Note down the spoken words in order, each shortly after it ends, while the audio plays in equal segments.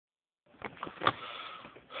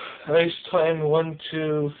Race time 1,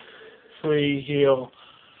 2, 3 heal.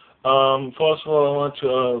 First of all, I want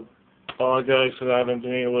to apologize that I haven't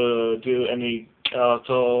been able to do any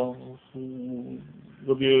alcohol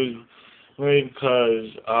reviews, mainly because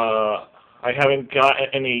I haven't got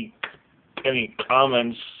any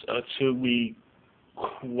comments to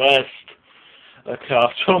request a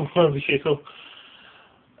costume review.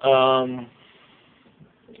 Um,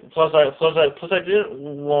 plus I didn't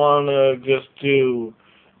want to just do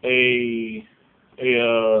a a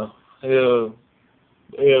uh, a,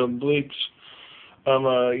 a bleach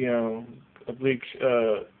a bleach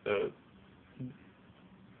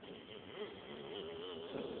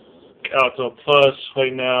outdoor. Plus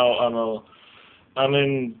right now I'm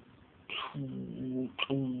in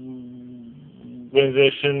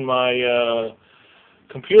transition. My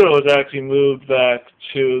computer was actually moved back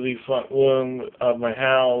to the front room of my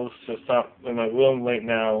house. It's not in my room right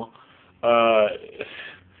now. Uh,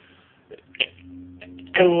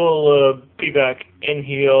 it will be back in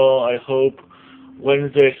here, I hope,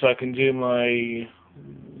 Wednesday, so I can do my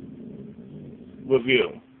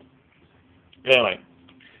review. Anyway,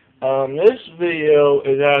 this video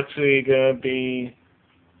is actually going to be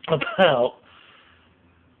about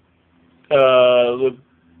the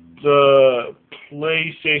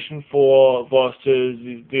PlayStation 4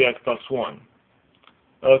 versus the Xbox One.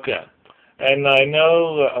 Okay. And I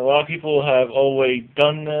know that a lot of people have already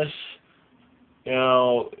done this. You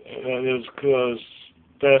know, there's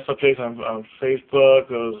updates on Facebook,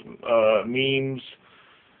 there's memes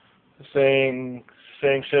saying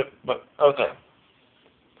shit, but okay.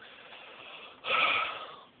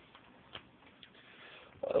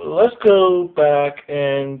 Let's go back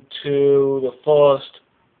into the first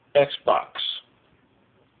Xbox.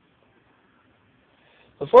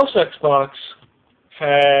 The first Xbox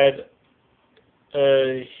had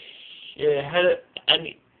an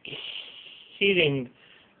heating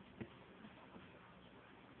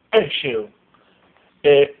issue.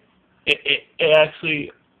 It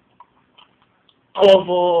actually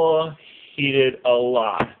overheated a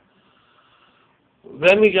lot.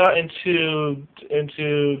 Then we got into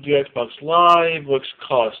the Xbox Live, which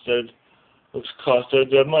costed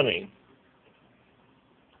their money.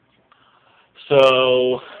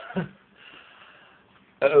 So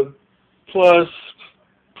plus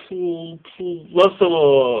the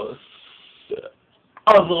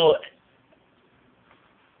other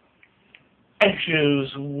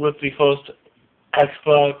issues with the first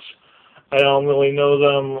Xbox. I don't really know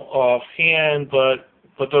them offhand, but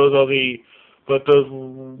those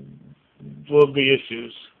were the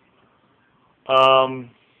issues.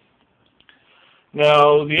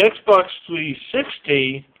 Now the Xbox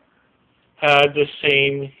 360 had the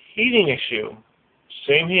same heating issue,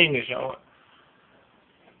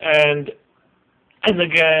 and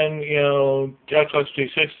again, you know, the Xbox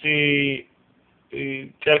 360,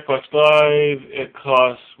 the Xbox Live, it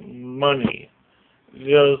costs money.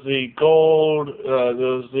 There's the gold,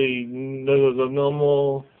 there's the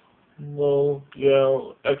normal, you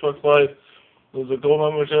know, Xbox Live. There's the gold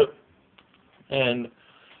membership, and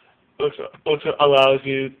which allows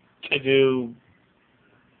you to do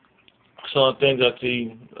some things that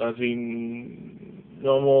the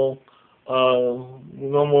normal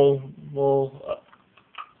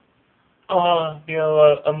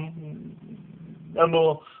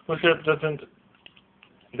membership doesn't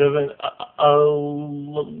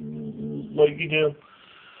like you do.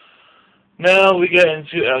 Now we get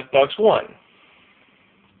into Xbox One.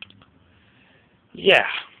 Yeah,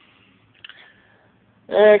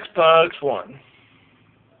 Xbox One.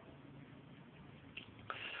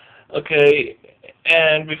 Okay,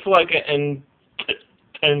 and before I get into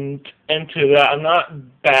that, I'm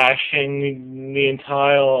not bashing the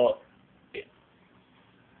entire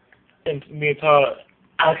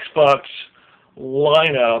Xbox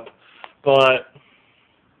lineup, but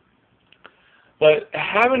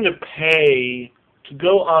having to pay to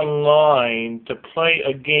go online to play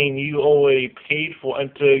a game you already paid for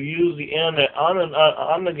and to use the internet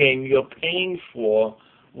on the game you're paying for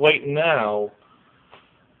right now,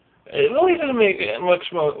 it really doesn't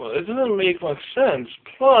make much sense.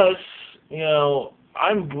 Plus, you know,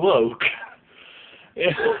 I'm broke.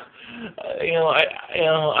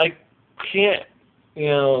 I can't, you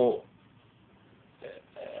know,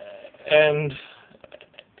 and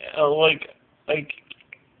like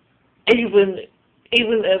even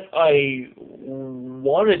if I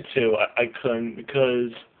wanted to, I couldn't,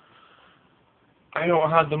 because I don't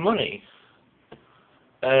have the money.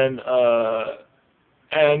 And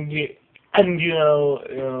you know,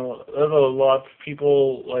 there's a lot of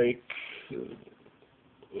people like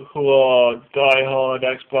who are diehard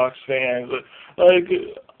Xbox fans, like,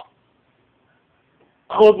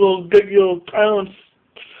 I will get your parents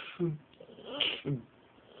to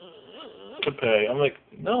pay. I'm like,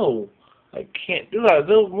 no, I can't do that.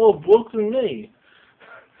 They're more broke than me.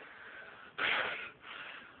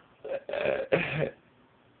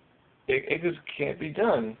 It just can't be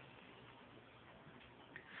done.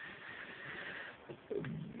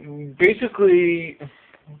 Basically,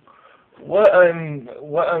 what I'm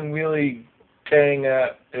really getting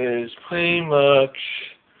at is pretty much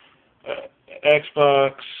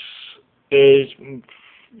Xbox is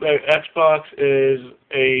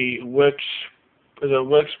a rich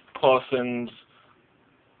person's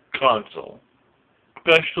console,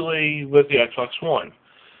 especially with the Xbox One.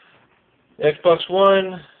 The Xbox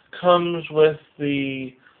One comes with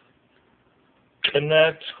the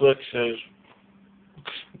Kinect, which is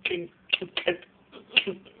get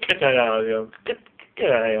that out of here.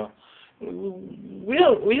 Get out of here. We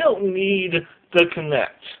don't need the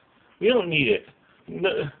Kinect. We don't need it.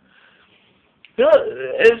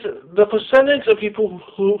 Is the percentage of people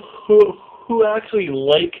who actually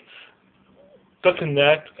like the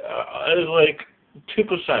Kinect is like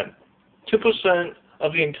 2%. 2%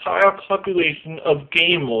 of the entire population of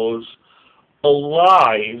gamers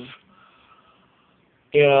alive,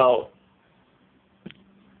 will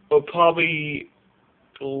probably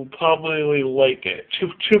like it.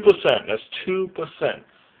 2%. That's 2%.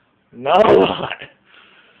 Not a lot.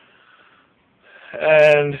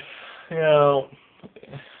 And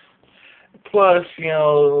plus,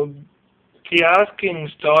 the asking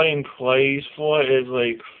starting price for it is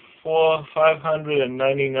like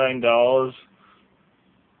 $599.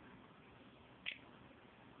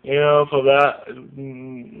 For that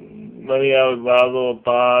money, I would rather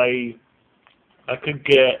buy. I could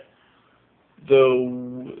get the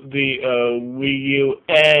Wii U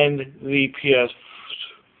and the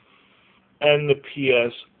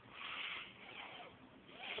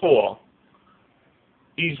PS4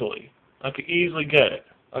 easily. I could easily get it.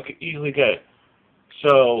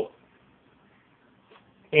 So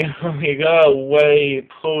you gotta weigh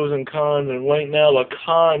pros and cons, and right now the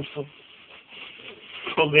cons for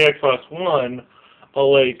the Xbox One are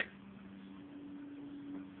like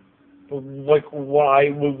why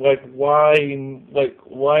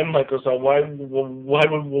Microsoft,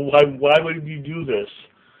 why would you do this?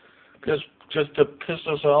 Just to piss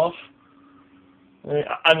us off?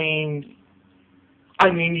 I mean,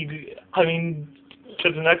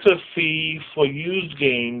 there's an extra fee for used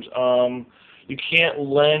games. You can't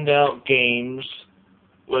lend out games,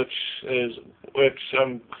 which is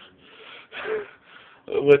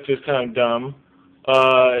kind of dumb.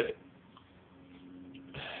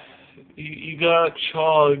 You gotta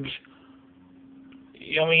charge.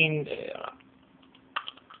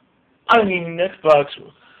 Xbox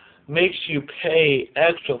makes you pay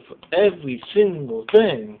extra for every single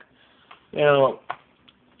thing,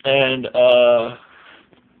 and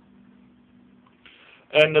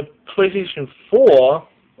the PlayStation 4.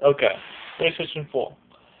 Okay, PlayStation 4.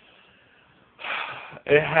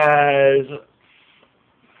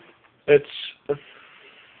 It's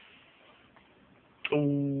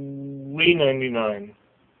 $399.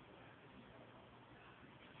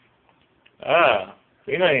 $399.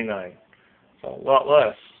 It's a lot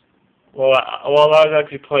less. Well, I was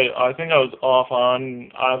actually playing. I think I was off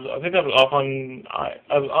on.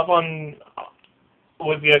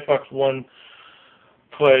 With the Xbox One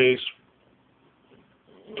plays.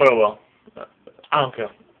 Oh well. I don't care.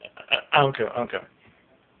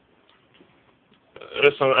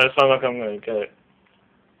 It's not like I'm gonna get it.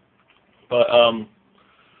 But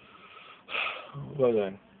what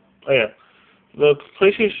then? Oh yeah, the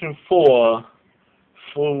PlayStation 4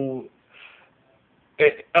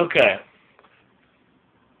 okay.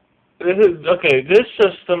 This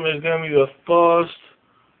system is gonna be the first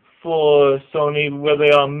for Sony where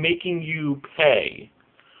they are making you pay,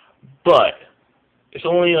 but it's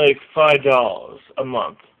only like $5 a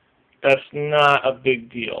month. That's not a big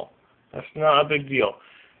deal. If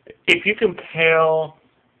you compare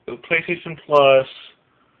the PlayStation Plus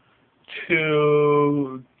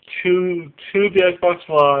to the Xbox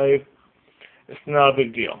Live, it's not a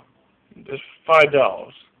big deal. It's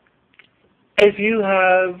 $5. If you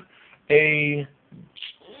have a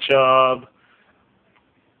job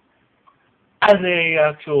and a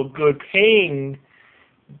actual good paying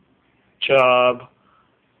job,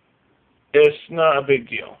 it's not a big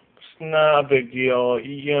deal.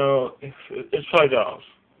 It's $5.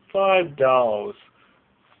 $5.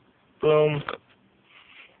 Boom.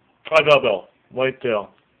 $5 bill. Right there.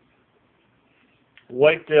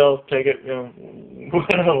 white they'll take it,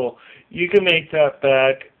 whatever. You can make that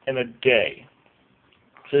back in a day.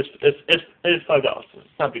 So it's $5.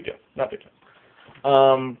 It's not a big deal. Not a big deal.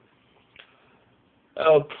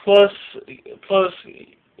 Plus,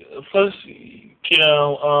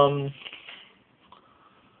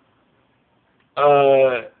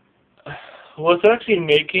 what's actually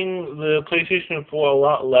making the PlayStation 4 a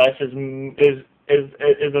lot less is the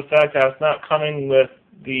fact that it's not coming with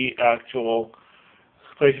the actual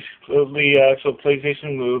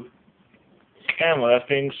PlayStation Move camera that's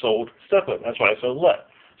being sold separate. That's why it's so less,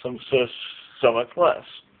 so much less.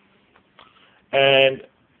 And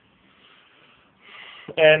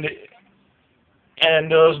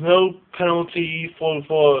there's no penalty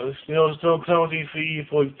there's no penalty fee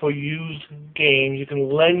for used games. You can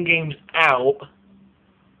lend games out.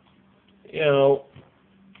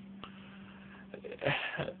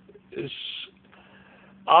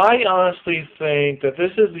 I honestly think that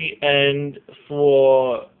this is the end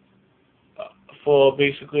for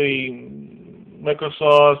basically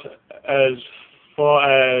Microsoft as far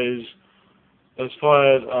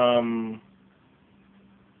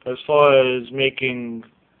as making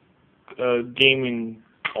gaming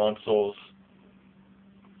consoles,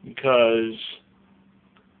 because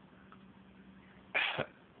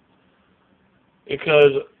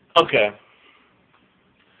okay,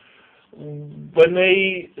 when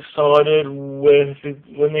they started with the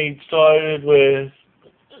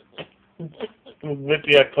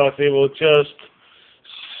Xbox, they were just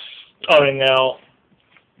starting out.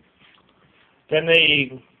 Then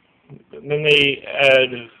they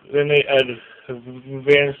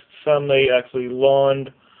advanced some. They actually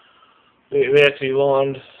launched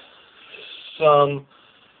some,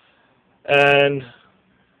 and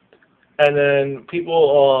then people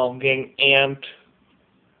are getting amped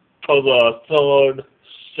for the third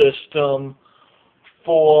system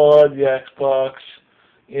for the Xbox.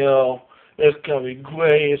 It's gonna be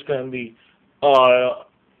great. It's gonna be the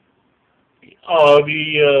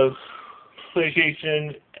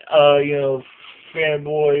PlayStation,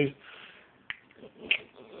 fanboys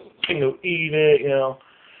can go eat it,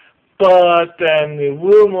 But then the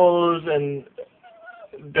rumors and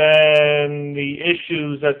then the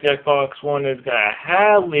issues that the Xbox One is gonna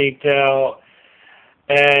have leaked out,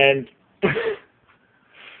 and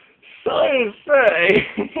sorry to say,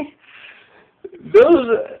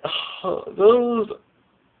 those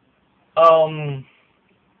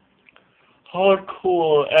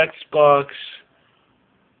hardcore Xbox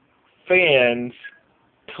fans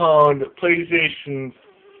turned PlayStation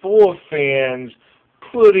 4 fans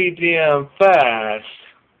pretty damn fast.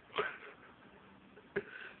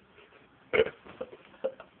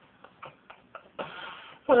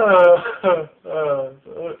 That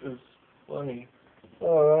is funny.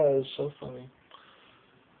 Oh, that is so funny.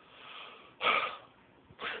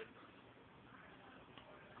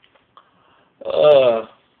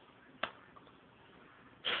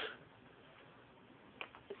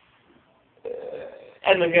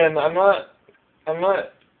 And again, I'm not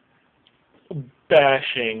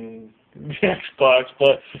bashing the Xbox,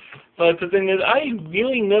 but the thing is, I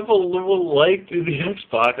really never liked the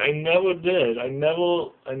Xbox. I never did. I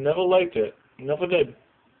never liked it. Never did.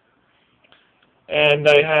 And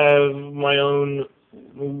I have my own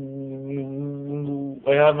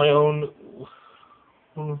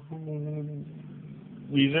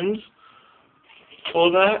reasons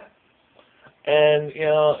for that. And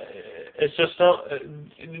it's just not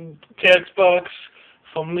the Xbox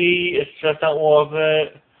for me. It's just not worth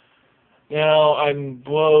it. I'm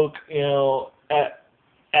broke.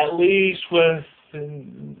 At least with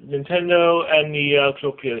Nintendo and the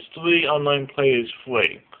actual PS3, online play is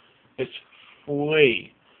free. It's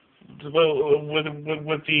free. With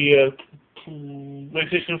the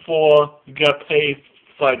PlayStation 4, you gotta pay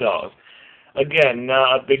 $5. Again,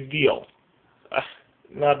 not a big deal.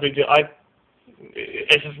 Not a big deal.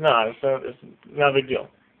 It's just not. It's not a big deal.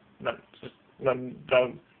 Not a big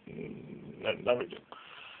deal.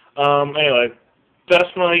 Anyway, that's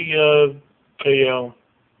my video.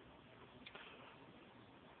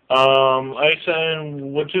 I said,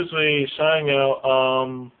 which is the signing out.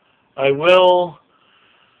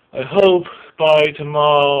 I hope by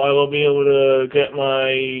tomorrow I will be able to get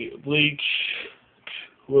my Bleach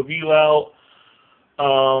review out.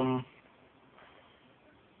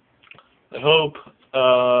 I hope,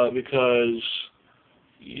 because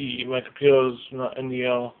my computer's not in the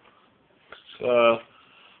L.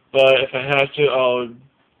 But if I have to, I'll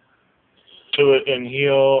do it in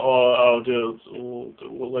here, or I'll do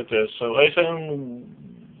it like this. So I said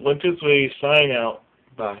 1, 2, 3, sign out.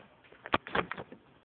 Bye.